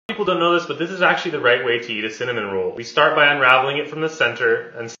people don't know this, but this is actually the right way to eat a cinnamon roll. We start by unraveling it from the center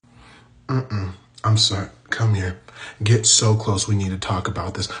and... I'm sorry. Come here. Get so close. We need to talk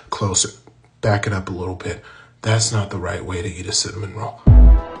about this. Closer. Back it up a little bit. That's not the right way to eat a cinnamon roll.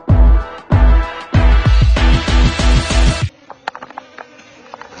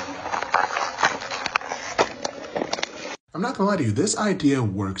 I'm not gonna lie to you, this idea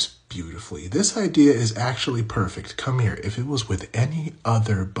works beautifully. This idea is actually perfect. Come here. If it was with any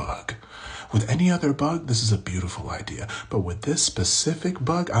other bug, this is a beautiful idea. But with this specific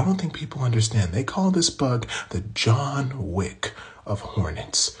bug, I don't think people understand. They call this bug the John Wick of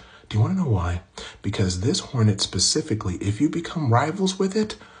hornets. Do you want to know why? Because this hornet specifically, if you become rivals with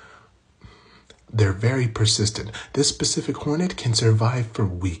it, they're very persistent. This specific hornet can survive for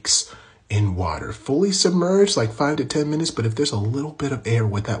weeks in water, fully submerged, like 5 to 10 minutes. But if there's a little bit of air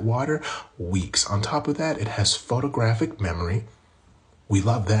with that water, weeks. On top of that, it has photographic memory. We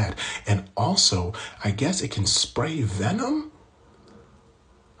love that. And also, I guess it can spray venom?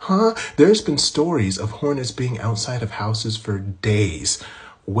 Huh? There's been stories of hornets being outside of houses for days,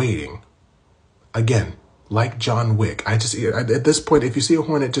 waiting. Again, like John Wick. At this point, if you see a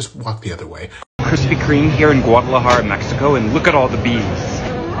hornet, just walk the other way. Krispy Kreme here in Guadalajara, Mexico, and look at all the bees.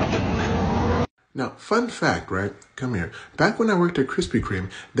 Now, fun fact, right? Come here. Back when I worked at Krispy Kreme,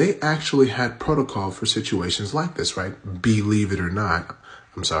 they actually had protocol for situations like this, right? Believe it or not.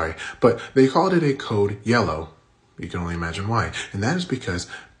 I'm sorry. But they called it a code yellow. You can only imagine why. And that is because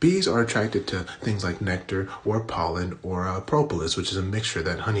bees are attracted to things like nectar or pollen or propolis, which is a mixture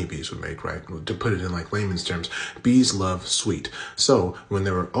that honeybees would make, right? To put it in like layman's terms, bees love sweet. So when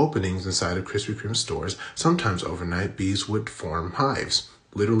there were openings inside of Krispy Kreme stores, sometimes overnight bees would form hives.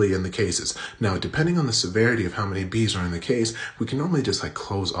 Literally in the cases. Now, depending on the severity of how many bees are in the case, we can normally just like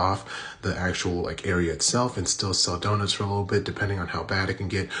close off the actual like area itself and still sell donuts for a little bit, depending on how bad it can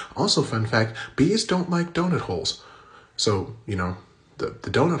get. Also, fun fact, bees don't like donut holes. So, you know, the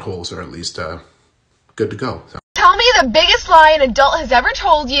donut holes are at least good to go. So. Tell me the biggest lie an adult has ever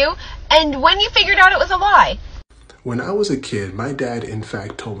told you, and when you figured out it was a lie. When I was a kid, my dad, in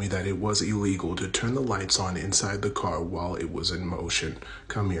fact, told me that it was illegal to turn the lights on inside the car while it was in motion.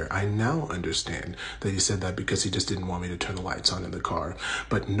 Come here. I now understand that he said that because he just didn't want me to turn the lights on in the car.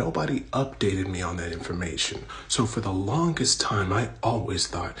 But nobody updated me on that information. So for the longest time, I always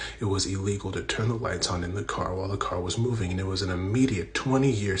thought it was illegal to turn the lights on in the car while the car was moving. And it was an immediate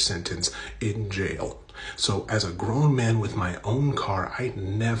 20-year sentence in jail. So as a grown man with my own car, I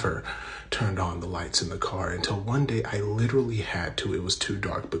never turned on the lights in the car until one day I literally had to. It was too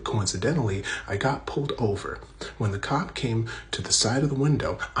dark, but coincidentally, I got pulled over. When the cop came to the side of the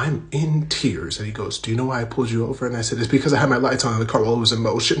window, I'm in tears, and he goes, "Do you know why I pulled you over?" And I said, "It's because I had my lights on in the car while it was in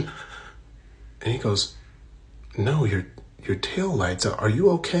motion." And he goes, "No, your tail lights are you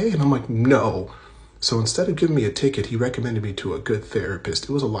okay?" And I'm like, "No." So instead of giving me a ticket, he recommended me to a good therapist.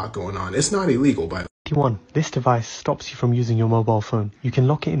 It was a lot going on. It's not illegal, by the way. This device stops you from using your mobile phone. You can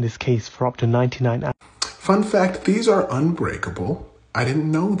lock it in this case for up to 99 hours. Fun fact, these are unbreakable. I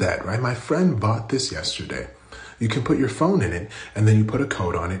didn't know that, right? My friend bought this yesterday. You can put your phone in it, and then you put a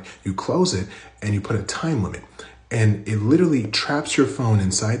code on it, you close it, and you put a time limit. And it literally traps your phone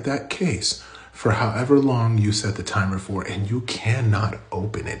inside that case for however long you set the timer for, and you cannot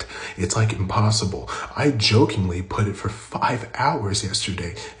open it. It's like impossible. I jokingly put it for 5 hours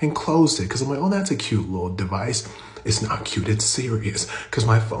yesterday and closed it because I'm like, oh, that's a cute little device. It's not cute, it's serious, because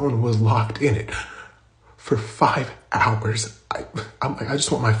my phone was locked in it for 5 hours. I'm like, I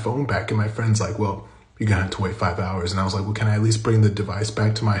just want my phone back. And my friend's like, well, you're gonna have to wait 5 hours. And I was like, well, can I at least bring the device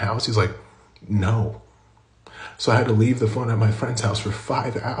back to my house? He's like, no. So I had to leave the phone at my friend's house for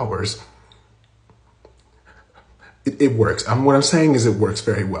 5 hours. It works. What I'm saying is it works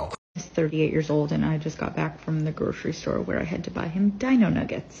very well. He's 38 years old, and I just got back from the grocery store where I had to buy him dino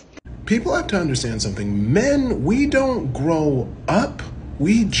nuggets. People have to understand something. Men, we don't grow up.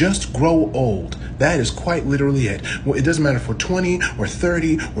 We just grow old. That is quite literally it. It doesn't matter if we're 20 or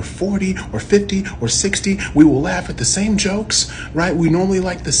 30 or 40 or 50 or 60. We will laugh at the same jokes, right? We normally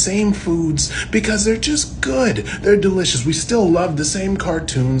like the same foods because they're just good. They're delicious. We still love the same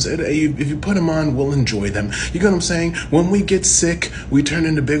cartoons. If you put them on, we'll enjoy them. You get what I'm saying? When we get sick, we turn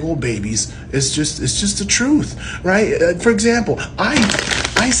into big old babies. It's just the truth, right? For example,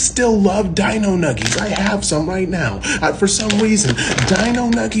 I still love Dino Nuggies. I have some right now. For some reason, Dino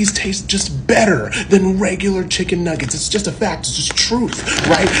Nuggies taste just better than regular chicken nuggets. It's just a fact. It's just truth,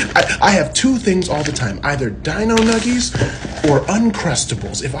 right? I have two things all the time, either Dino Nuggies or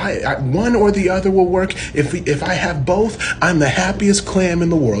Uncrustables. If I one or the other will work. If I have both, I'm the happiest clam in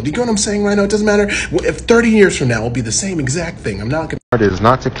the world. You get what I'm saying right now? It doesn't matter. If 30 years from now, it'll be the same exact thing. I'm not going It is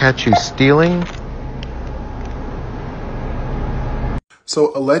not to catch you stealing.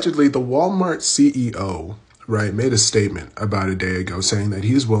 So allegedly, the Walmart CEO, right, made a statement about a day ago saying that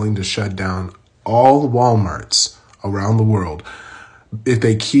he's willing to shut down all Walmarts around the world if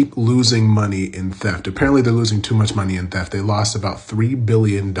they keep losing money in theft. Apparently, they're losing too much money in theft. They lost about $3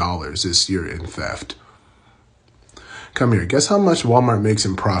 billion this year in theft. Come here. Guess how much Walmart makes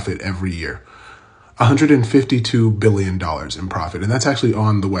in profit every year? $152 billion in profit. And that's actually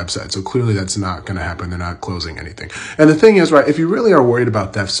on the website. So clearly that's not going to happen. They're not closing anything. And the thing is, right, if you really are worried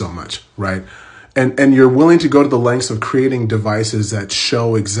about theft so much, right, and you're willing to go to the lengths of creating devices that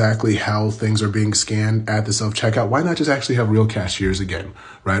show exactly how things are being scanned at the self-checkout, why not just actually have real cashiers again,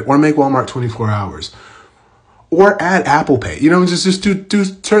 right? Or make Walmart 24 hours. Or add Apple Pay. You know, just do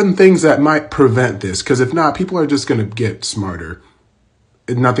certain things that might prevent this. Because if not, people are just going to get smarter.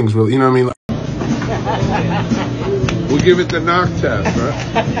 Nothing's really, you know what I mean? We'll give it the knock test,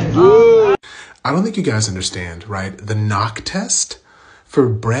 right? I don't think you guys understand, right? The knock test for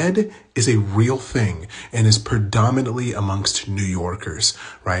bread is a real thing and is predominantly amongst New Yorkers,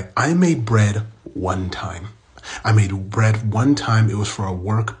 right? I made bread one time. It was for a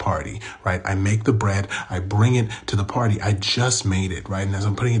work party, right? I make the bread, I bring it to the party. I just made it, right? And as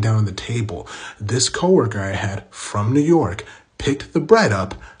I'm putting it down on the table, this coworker I had from New York picked the bread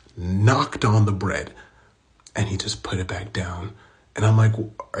up, knocked on the bread, and he just put it back down. And I'm like,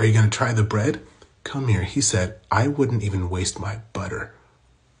 are you going to try the bread? Come here. He said, I wouldn't even waste my butter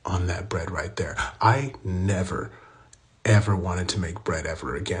on that bread right there. I never, ever wanted to make bread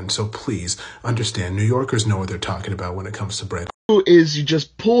ever again. So please understand, New Yorkers know what they're talking about when it comes to bread. Is you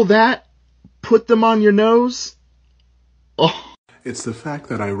just pull that, put them on your nose. Oh. It's the fact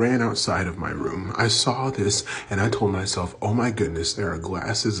that I ran outside of my room. I saw this and I told myself, oh my goodness, there are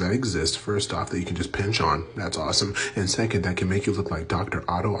glasses that exist. First off, that you can just pinch on. That's awesome. And second, that can make you look like Dr.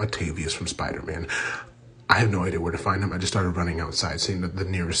 Otto Octavius from Spider-Man. I have no idea where to find them. I just started running outside, seeing the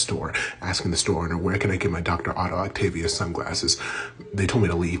nearest store, asking the store owner, where can I get my Dr. Otto Octavius sunglasses? They told me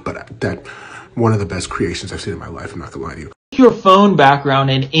to leave, but that one of the best creations I've seen in my life. I'm not gonna lie to you. Your phone background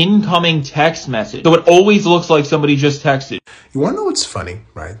an incoming text message, so it always looks like somebody just texted. You want to know what's funny,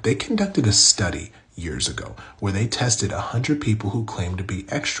 right? They conducted a study years ago where they tested 100 people who claim to be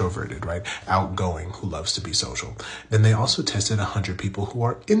extroverted, right? Outgoing, who loves to be social. Then they also tested 100 people who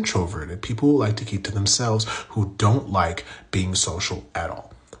are introverted, people who like to keep to themselves, who don't like being social at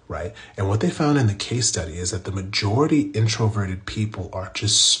all, right? And what they found in the case study is that the majority introverted people are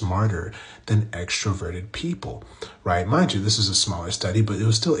just smarter than extroverted people, right? Mind you, this is a smaller study, but it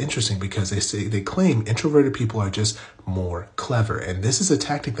was still interesting because they claim introverted people are just more clever. And this is a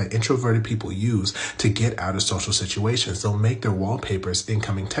tactic that introverted people use to get out of social situations. They'll make their wallpapers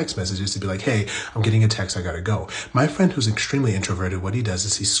incoming text messages to be like, hey, I'm getting a text, I gotta go. My friend who's extremely introverted, what he does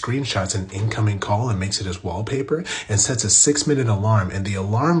is he screenshots an incoming call and makes it his wallpaper and sets a 6-minute alarm, and the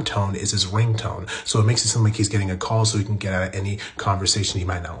alarm tone is his ringtone. So it makes it sound like he's getting a call so he can get out of any conversation he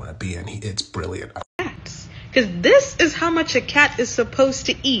might not want to be in. It's brilliant. Because this is how much a cat is supposed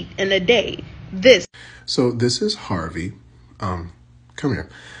to eat in a day. This. So this is Harvey. Come here.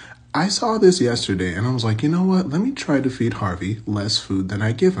 I saw this yesterday and I was like, you know what? Let me try to feed Harvey less food than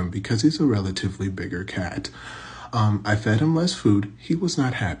I give him because he's a relatively bigger cat. I fed him less food. He was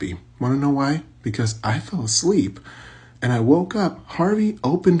not happy. Want to know why? Because I fell asleep and I woke up. Harvey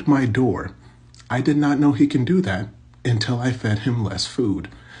opened my door. I did not know he can do that until I fed him less food.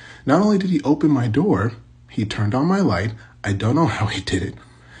 Not only did he open my door, he turned on my light. I don't know how he did it.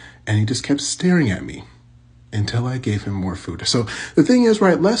 And he just kept staring at me until I gave him more food. So the thing is,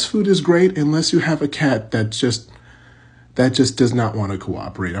 right, less food is great unless you have a cat that just does not want to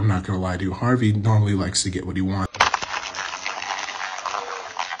cooperate. I'm not going to lie to you. Harvey normally likes to get what he wants.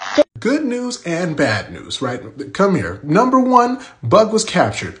 Good news and bad news, right? Come here. Number one, bug was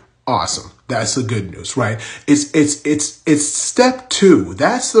captured. Awesome. That's the good news, right? It's step 2.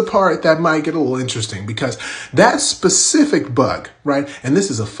 That's the part that might get a little interesting because that specific bug, right? And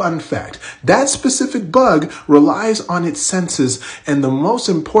this is a fun fact. That specific bug relies on its senses, and the most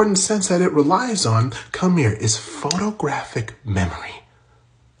important sense that it relies on, come here, is photographic memory.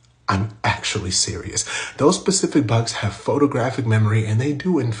 I'm actually serious. Those specific bugs have photographic memory and they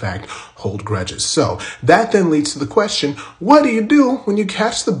do in fact hold grudges. So that then leads to the question, what do you do when you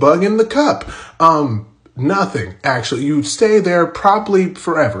catch the bug in the cup? Nothing, actually. You stay there probably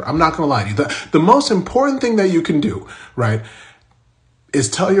forever. I'm not going to lie to you. The most important thing that you can do, right, is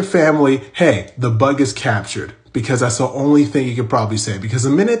tell your family, hey, the bug is captured, because that's the only thing you can probably say. Because the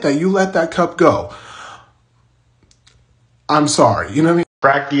minute that you let that cup go, I'm sorry, you know what I mean?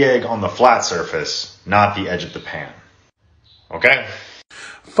 Crack the egg on the flat surface, not the edge of the pan. Okay?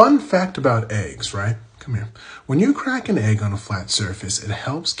 Fun fact about eggs, right? Come here. When you crack an egg on a flat surface, it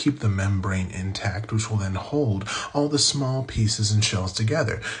helps keep the membrane intact, which will then hold all the small pieces and shells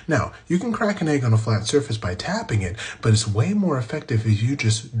together. Now, you can crack an egg on a flat surface by tapping it, but it's way more effective if you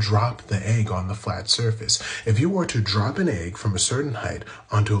just drop the egg on the flat surface. If you were to drop an egg from a certain height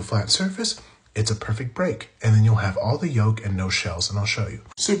onto a flat surface, it's a perfect break, and then you'll have all the yolk and no shells, and I'll show you.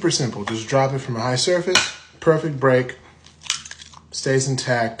 Super simple. Just drop it from a high surface, perfect break, stays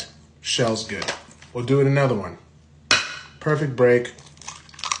intact, shell's good. We'll do it another one. Perfect break,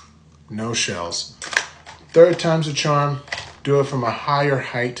 no shells. Third time's a charm. Do it from a higher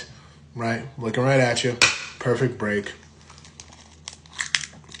height, right? Looking right at you. Perfect break,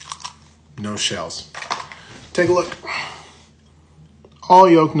 no shells. Take a look. All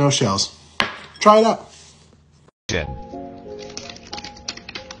yolk, no shells. Try it out.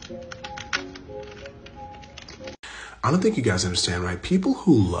 I don't think you guys understand, right? People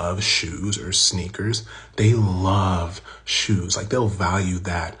who love shoes or sneakers, they love shoes. Like, they'll value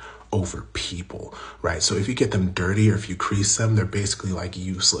that over people, right? So if you get them dirty or if you crease them, they're basically like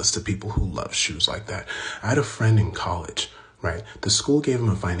useless to people who love shoes like that. I had a friend in college, right? The school gave him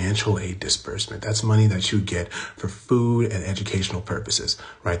a financial aid disbursement. That's money that you get for food and educational purposes,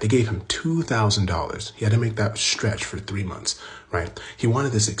 right? They gave him $2,000. He had to make that stretch for 3 months, right? He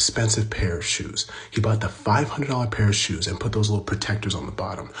wanted this expensive pair of shoes. He bought the $500 pair of shoes and put those little protectors on the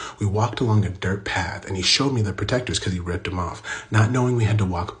bottom. We walked along a dirt path and he showed me the protectors because he ripped them off, not knowing we had to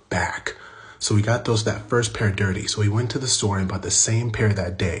walk back. So we got that first pair dirty. So we went to the store and bought the same pair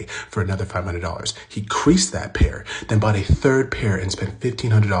that day for another $500. He creased that pair, then bought a third pair and spent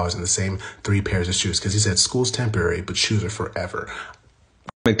 $1,500 in the same 3 pairs of shoes because he said school's temporary, but shoes are forever.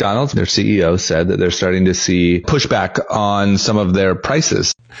 McDonald's, their CEO said that they're starting to see pushback on some of their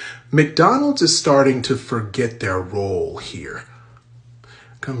prices. McDonald's is starting to forget their role here.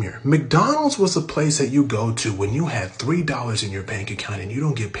 Come here. McDonald's was a place that you go to when you had $3 in your bank account and you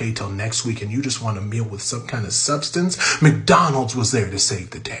don't get paid till next week and you just want a meal with some kind of substance. McDonald's was there to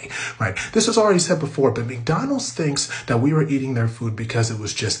save the day, right? This was already said before, but McDonald's thinks that we were eating their food because it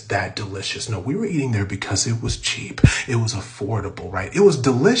was just that delicious. No, we were eating there because it was cheap. It was affordable, right? It was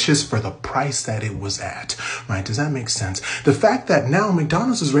delicious for the price that it was at, right? Does that make sense? The fact that now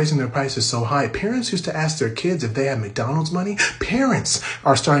McDonald's is raising their prices so high, parents used to ask their kids if they had McDonald's money. Parents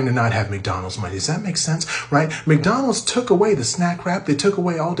are starting to not have McDonald's money. Does that make sense, right? McDonald's took away the snack wrap. They took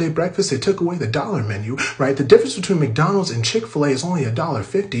away all day breakfast. They took away the dollar menu, right? The difference between McDonald's and Chick-fil-A is only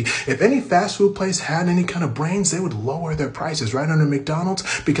 $1.50. If any fast food place had any kind of brains, they would lower their prices right under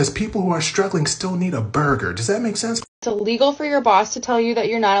McDonald's because people who are struggling still need a burger. Does that make sense? It's illegal for your boss to tell you that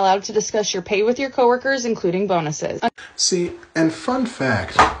you're not allowed to discuss your pay with your coworkers, including bonuses. See, and fun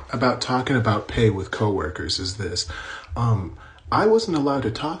fact about talking about pay with coworkers is this. I wasn't allowed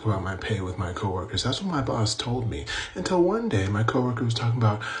to talk about my pay with my coworkers. That's what my boss told me. Until one day, my coworker was talking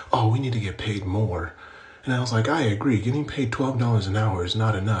about, oh, we need to get paid more. And I was like, I agree. Getting paid $12 an hour is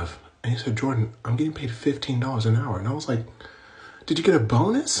not enough. And he said, Jordan, I'm getting paid $15 an hour. And I was like, did you get a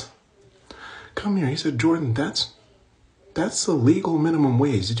bonus? Come here. He said, Jordan, that's the legal minimum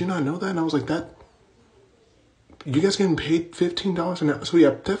wage. Did you not know that? And I was like, you guys getting paid $15 an hour? So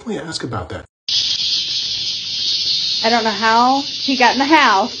yeah, definitely ask about that. I don't know how he got in the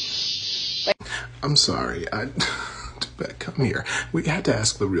house. I'm sorry. Come here. We had to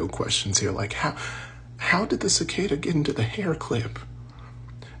ask the real questions here. Like, how did the cicada get into the hair clip?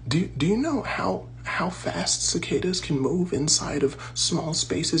 Do you know how fast cicadas can move inside of small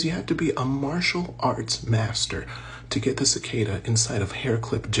spaces? You have to be a martial arts master to get the cicada inside of hair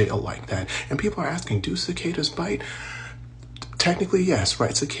clip jail like that. And people are asking, do cicadas bite? Technically, yes,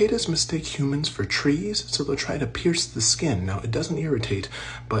 right? Cicadas mistake humans for trees, so they'll try to pierce the skin. Now, it doesn't irritate,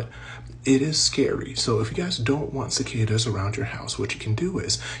 but it is scary. So if you guys don't want cicadas around your house, what you can do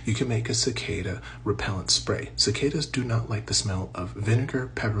is you can make a cicada repellent spray. Cicadas do not like the smell of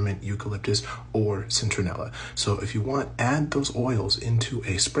vinegar, peppermint, eucalyptus, or citronella. So if you want, add those oils into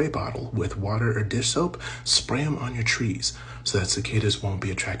a spray bottle with water or dish soap, spray them on your trees so that cicadas won't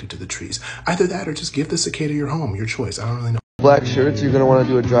be attracted to the trees. Either that or just give the cicada your home, your choice. I don't really know. Black shirts, you're going to want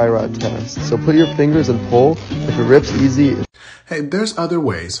to do a dry rot test. So put your fingers and pull. If it rips easy. Hey, there's other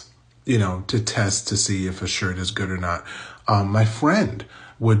ways, to test to see if a shirt is good or not. My friend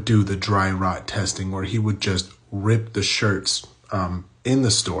would do the dry rot testing where he would just rip the shirts in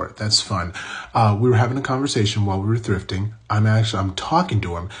the store. That's fun. We were having a conversation while we were thrifting. I'm talking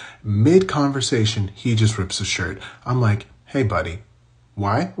to him. Mid-conversation, he just rips a shirt. I'm like, hey, buddy.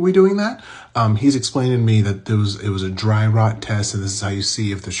 Why are we doing that? He's explaining to me that it was a dry rot test, and this is how you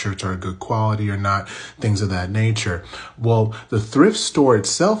see if the shirts are good quality or not, things of that nature. Well, the thrift store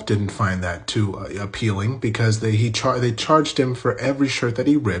itself didn't find that too appealing because they charged him for every shirt that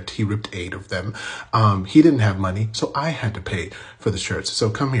he ripped. He ripped 8 of them. He didn't have money, so I had to pay for the shirts. So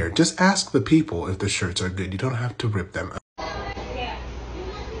come here, just ask the people if the shirts are good. You don't have to rip them.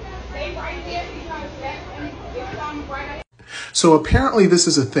 So apparently this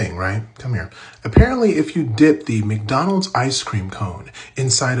is a thing, right? Come here. Apparently if you dip the McDonald's ice cream cone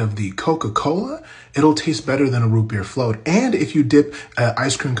inside of the Coca-Cola, it'll taste better than a root beer float. And if you dip an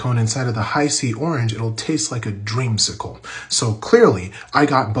ice cream cone inside of the High C Orange, it'll taste like a dreamsicle. So clearly I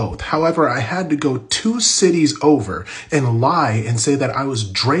got both. However, I had to go 2 cities over and lie and say that I was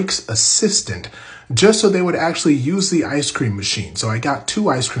Drake's assistant just so they would actually use the ice cream machine. So I got 2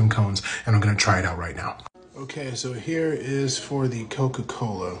 ice cream cones and I'm going to try it out right now. Okay, so here is for the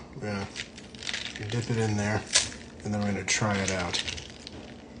Coca-Cola. We're going to dip it in there, and then we're going to try it out.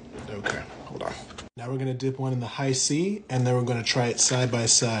 Okay, hold on. Now we're going to dip one in the High C, and then we're going to try it side by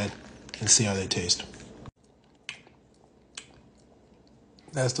side and see how they taste.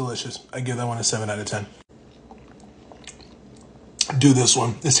 That's delicious. I give that one a 7 out of 10. Do this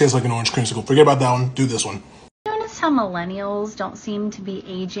one. This tastes like an orange creamsicle. Forget about that one. Do this one. Notice how millennials don't seem to be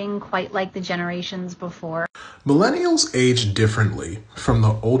aging quite like the generations before? Millennials age differently from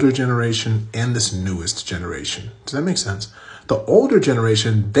the older generation and this newest generation. Does that make sense? The older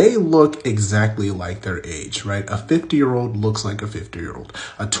generation, they look exactly like their age, right? A 50-year-old looks like a 50-year-old.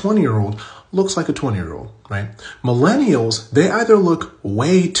 A 20-year-old looks like a 20-year-old, right? Millennials, they either look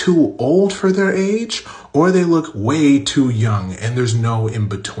way too old for their age or they look way too young, and there's no in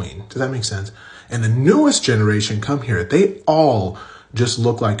between. Does that make sense? And the newest generation, come here, they all just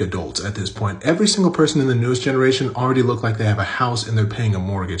look like adults at this point. Every single person in the newest generation already look like they have a house and they're paying a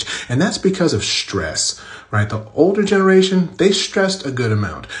mortgage. And that's because of stress, right? The older generation, they stressed a good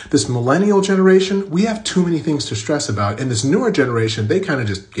amount. This millennial generation, we have too many things to stress about. And this newer generation, they kind of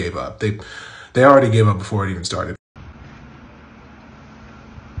just gave up. They already gave up before it even started.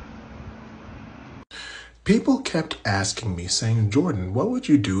 People kept asking me, saying, Jordan, what would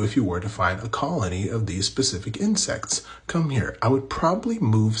you do if you were to find a colony of these specific insects? Come here. I would probably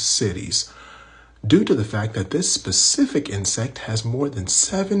move cities due to the fact that this specific insect has more than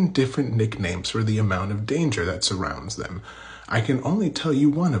 7 different nicknames for the amount of danger that surrounds them. I can only tell you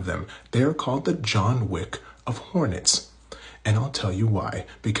one of them. They are called the John Wick of hornets. And I'll tell you why.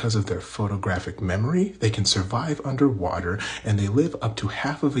 Because of their photographic memory, they can survive underwater, and they live up to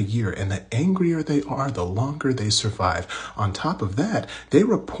half of a year. And the angrier they are, the longer they survive. On top of that, they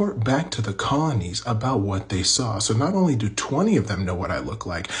report back to the colonies about what they saw. So not only do 20 of them know what I look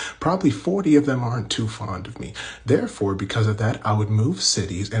like, probably 40 of them aren't too fond of me. Therefore, because of that, I would move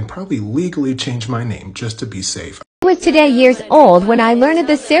cities and probably legally change my name just to be safe. I was today years old when I learned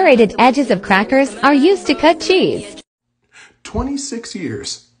the serrated edges of crackers are used to cut cheese. 26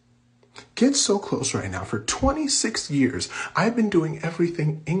 years. Get so close right now. For 26 years, I've been doing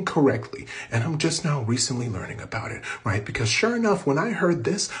everything incorrectly, and I'm just now recently learning about it, right? Because sure enough, when I heard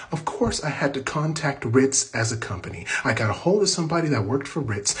this, of course I had to contact Ritz as a company. I got a hold of somebody that worked for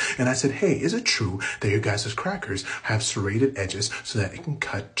Ritz, and I said, hey, is it true that your guys' crackers have serrated edges so that it can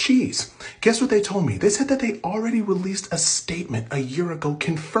cut cheese? Guess what they told me? They said that they already released a statement a year ago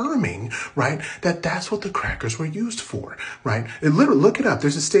confirming, right, that that's what the crackers were used for, right? Look it up.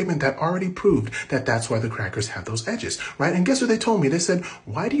 There's a statement that already proved that that's why the crackers have those edges, right? And guess what they told me? They said,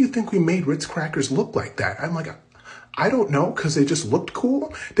 why do you think we made Ritz crackers look like that? I'm like, I don't know, because they just looked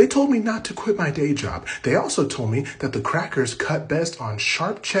cool. They told me not to quit my day job. They also told me that the crackers cut best on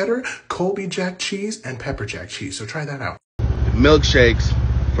sharp cheddar, Colby Jack cheese, and pepper jack cheese. So try that out. Milkshakes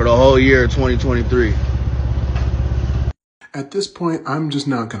for the whole year 2023. At this point, I'm just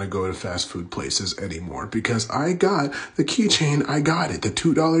not going to go to fast food places anymore because I got the keychain. I got it, the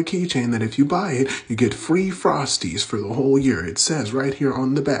 $2 keychain that if you buy it, you get free Frosties for the whole year. It says right here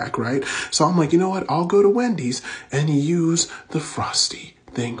on the back, right? So I'm like, you know what? I'll go to Wendy's and use the Frosty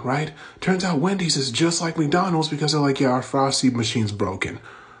thing, right? Turns out Wendy's is just like McDonald's because they're like, yeah, our Frosty machine's broken.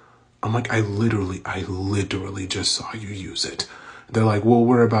 I'm like, I literally just saw you use it. They're like, well,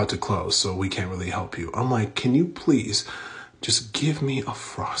 we're about to close, so we can't really help you. I'm like, can you please Just give me a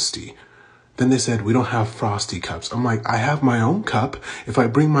Frosty. Then they said, we don't have Frosty cups. I'm like, I have my own cup. If I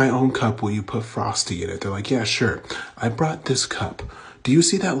bring my own cup, will you put Frosty in it? They're like, yeah, sure. I brought this cup. Do you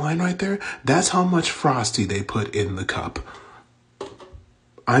see that line right there? That's how much Frosty they put in the cup.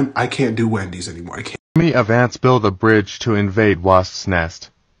 I can't do Wendy's anymore. I can't. Me of ants build a bridge to invade Wasp's nest.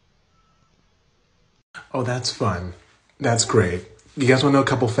 Oh, that's fun. That's great. You guys want to know a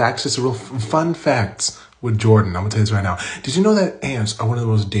couple facts? Just a real fun facts with Jordan. I'm going to tell you this right now. Did you know that ants are one of the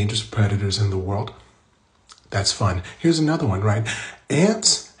most dangerous predators in the world? That's fun. Here's another one, right?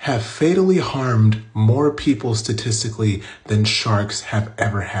 Ants have fatally harmed more people statistically than sharks have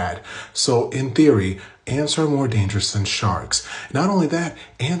ever had. So in theory, ants are more dangerous than sharks. Not only that,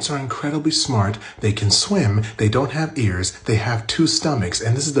 ants are incredibly smart. They can swim. They don't have ears. They have 2 stomachs.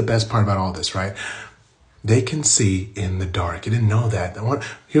 And this is the best part about all this, right? They can see in the dark. You didn't know that.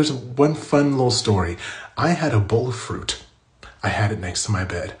 Here's one fun little story. I had a bowl of fruit. I had it next to my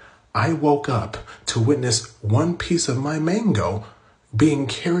bed. I woke up to witness one piece of my mango being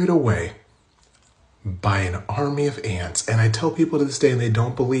carried away by an army of ants. And I tell people to this day and they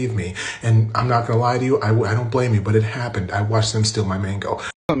don't believe me. And I'm not going to lie to you. I don't blame you, but it happened. I watched them steal my mango.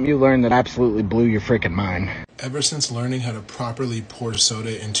 Something you learned that absolutely blew your freaking mind. Ever since learning how to properly pour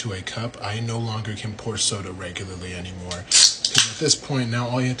soda into a cup, I no longer can pour soda regularly anymore. Because at this point, now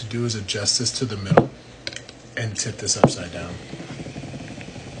all you have to do is adjust this to the middle and tip this upside down.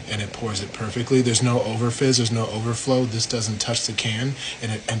 And it pours it perfectly. There's no overfizz, there's no overflow. This doesn't touch the can, and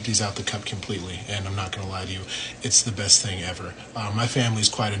it empties out the cup completely. And I'm not gonna lie to you, it's the best thing ever. My family's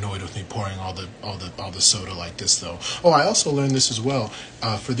quite annoyed with me pouring all the soda like this, though. Oh, I also learned this as well.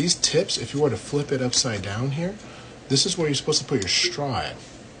 For these tips, if you were to flip it upside down here, this is where you're supposed to put your straw at.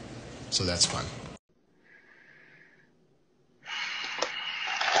 So that's fun.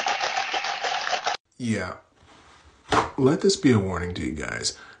 Yeah. Let this be a warning to you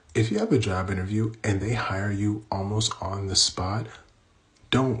guys. If you have a job interview and they hire you almost on the spot,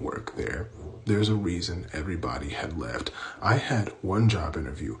 don't work there. There's a reason everybody had left. I had one job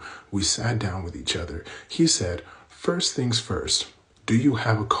interview. We sat down with each other. He said, first things first, do you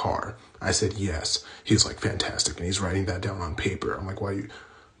have a car? I said, yes. He's like, fantastic. And he's writing that down on paper. I'm like, why you?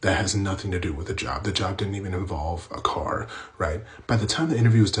 That has nothing to do with the job. The job didn't even involve a car, right? By the time the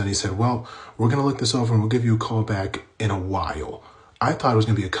interview was done, he said, well, we're going to look this over and we'll give you a call back in a while. I thought it was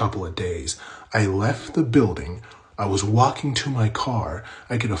going to be a couple of days. I left the building. I was walking to my car.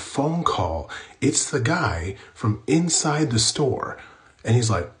 I get a phone call. It's the guy from inside the store. And he's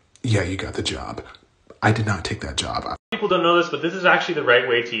like, yeah, you got the job. I did not take that job. People don't know this, but this is actually the right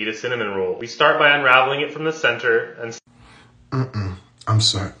way to eat a cinnamon roll. We start by unraveling it from the center and... I'm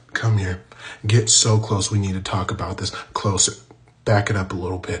sorry. Come here. Get so close. We need to talk about this. Closer. Back it up a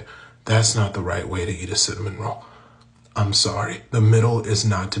little bit. That's not the right way to eat a cinnamon roll. I'm sorry. The middle is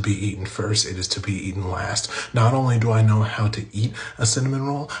not to be eaten first. It is to be eaten last. Not only do I know how to eat a cinnamon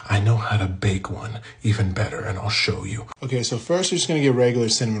roll, I know how to bake one even better, and I'll show you. Okay, so first you're just going to get regular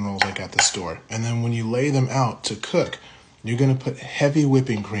cinnamon rolls like at the store. And then when you lay them out to cook, you're going to put heavy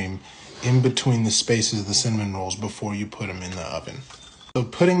whipping cream in between the spaces of the cinnamon rolls before you put them in the oven. So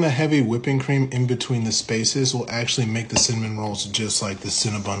putting the heavy whipping cream in between the spaces will actually make the cinnamon rolls just like the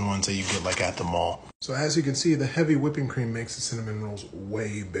Cinnabon ones that you get like at the mall. So as you can see, the heavy whipping cream makes the cinnamon rolls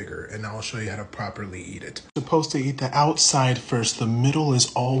way bigger, and I'll show you how to properly eat it. You're supposed to eat the outside first. The middle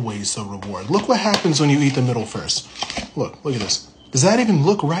is always the reward. Look what happens when you eat the middle first. Look at this. Does that even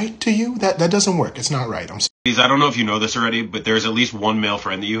look right to you? That doesn't work. It's not right. I don't know if you know this already, but there's at least one male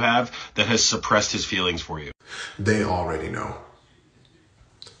friend that you have that has suppressed his feelings for you. They already know.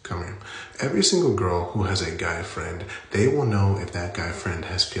 Come here. Every single girl who has a guy friend, they will know if that guy friend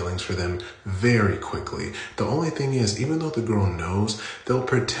has feelings for them very quickly. The only thing is, even though the girl knows, they'll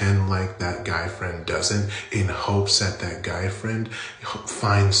pretend like that guy friend doesn't in hopes that that guy friend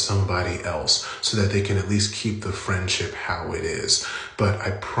finds somebody else so that they can at least keep the friendship how it is. But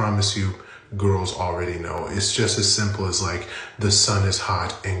I promise you, girls already know. It's just as simple as like the sun is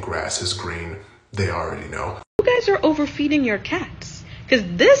hot and grass is green. They already know. You guys are overfeeding your cats.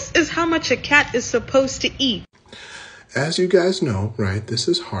 Because this is how much a cat is supposed to eat. As you guys know, right, this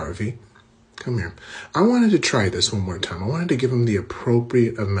is Harvey. Come here. I wanted to try this one more time. I wanted to give him the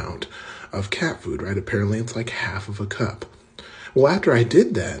appropriate amount of cat food, right? Apparently it's like half of a cup. Well, after I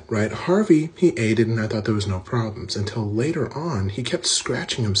did that, right, Harvey, he ate it and I thought there was no problems until later on he kept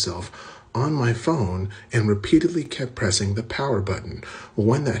scratching himself on my phone and repeatedly kept pressing the power button. Well,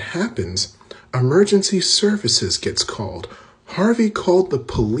 when that happens, emergency services gets called. Harvey called the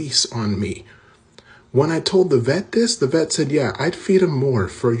police on me. When I told the vet this, the vet said, yeah, I'd feed him more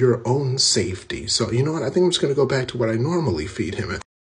for your own safety. So you know what? I think I'm just going to go back to what I normally feed him.